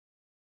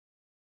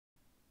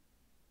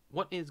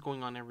What is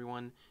going on,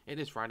 everyone? It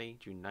is Friday,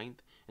 June 9th,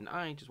 and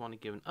I just want to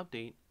give an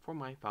update for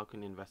my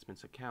Falcon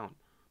Investments account.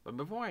 But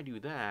before I do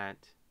that,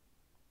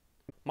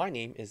 My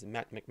name is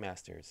Matt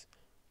McMasters.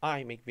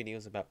 I make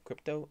videos about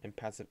crypto and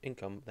passive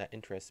income that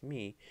interest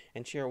me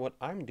and share what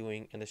I'm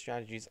doing and the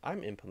strategies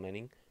I'm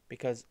implementing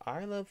because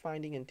I love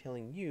finding and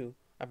telling you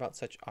about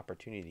such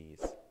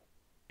opportunities.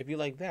 If you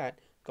like that,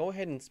 go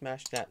ahead and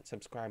smash that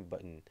subscribe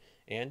button.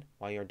 And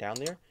while you're down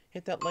there,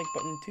 hit that like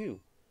button too.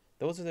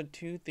 Those are the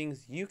two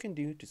things you can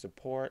do to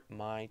support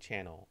my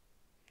channel.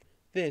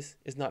 This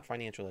is not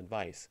financial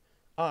advice.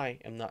 I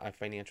am not a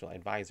financial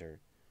advisor.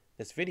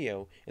 This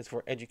video is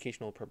for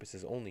educational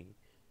purposes only.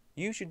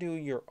 You should do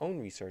your own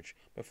research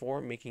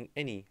before making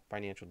any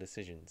financial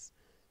decisions.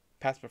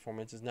 Past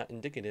performance is not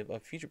indicative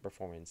of future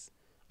performance.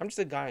 I'm just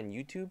a guy on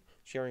YouTube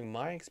sharing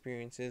my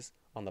experiences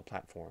on the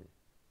platform.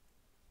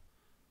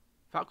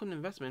 Falcon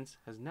Investments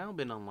has now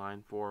been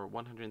online for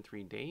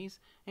 103 days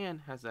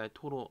and has a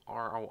total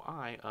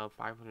ROI of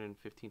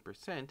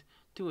 515%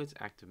 to its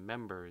active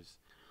members.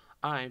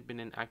 I've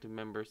been an active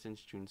member since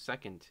June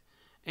 2nd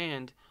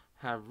and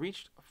have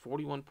reached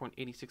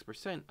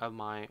 41.86% of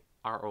my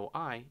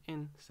ROI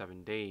in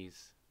 7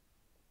 days.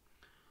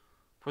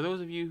 For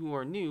those of you who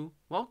are new,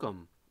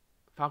 welcome.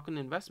 Falcon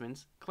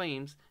Investments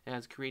claims it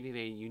has created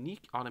a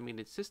unique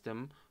automated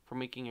system for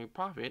making a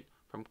profit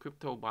from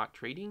crypto bot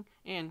trading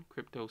and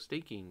crypto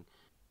staking,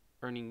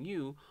 earning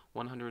you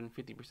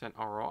 150%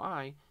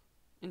 ROI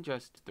in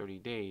just 30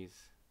 days.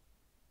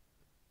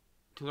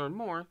 To learn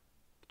more,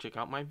 check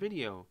out my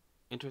video.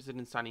 Interested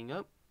in signing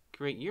up?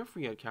 Create your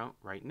free account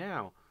right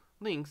now.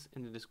 Links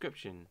in the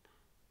description.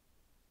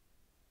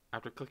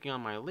 After clicking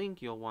on my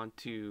link, you'll want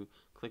to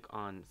click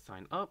on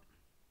sign up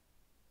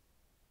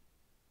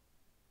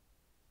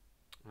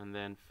and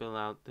then fill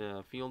out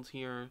the fields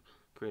here,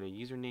 create a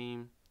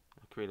username,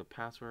 create a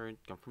password,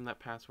 confirm that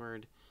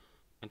password,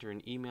 enter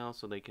an email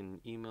so they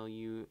can email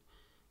you.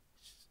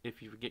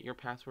 If you forget your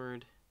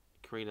password,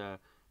 create a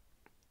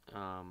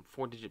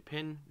 4-digit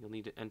PIN. You'll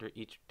need to enter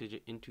each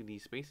digit into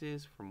these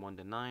spaces from 1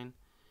 to 9.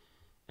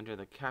 Enter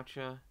the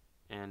CAPTCHA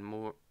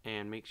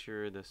and make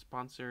sure the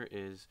sponsor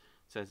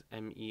says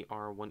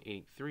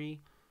MER183.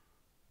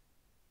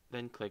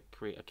 Then click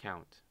create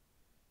account.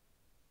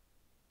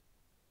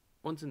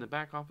 Once in the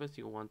back office,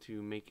 you'll want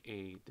to make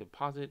a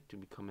deposit to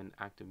become an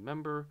active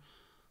member.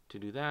 To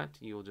do that,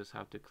 you'll just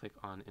have to click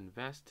on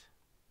invest,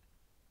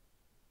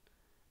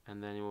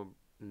 and then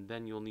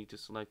you'll need to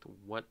select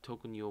what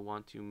token you'll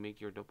want to make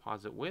your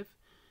deposit with.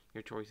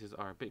 Your choices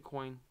are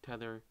Bitcoin,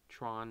 Tether,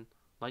 Tron,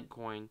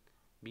 Litecoin,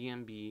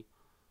 BNB,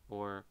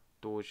 or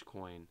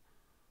Dogecoin.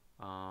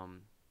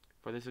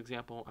 For this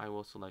example, I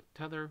will select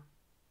Tether,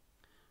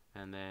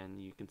 and then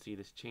you can see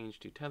this change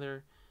to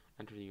Tether.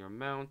 Enter your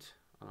amount.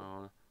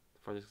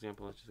 For this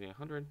example, let's just say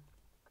 100,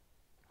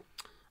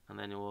 and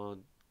then it will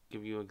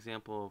give you an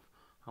example of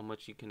how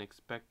much you can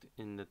expect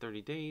in the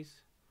 30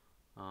 days.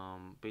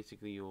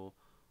 Basically, you'll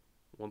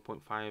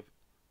 1.5x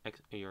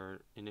your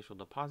initial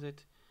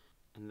deposit,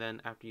 and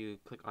then after you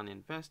click on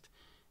invest,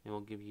 it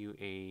will give you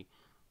a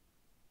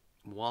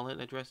wallet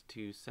address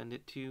to send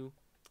it to,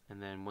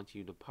 and then once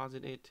you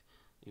deposit it,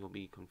 it will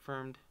be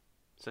confirmed,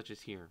 such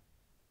as here.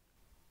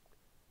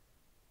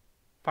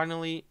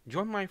 Finally,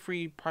 join my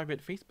free private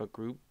Facebook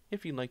group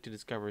if you'd like to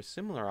discover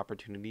similar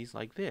opportunities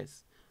like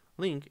this.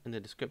 Link in the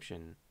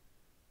description.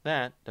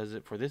 That does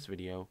it for this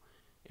video.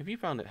 If you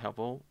found it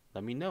helpful,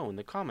 let me know in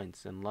the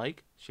comments and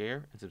like,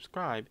 share, and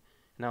subscribe,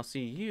 and I'll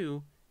see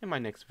you in my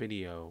next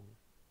video.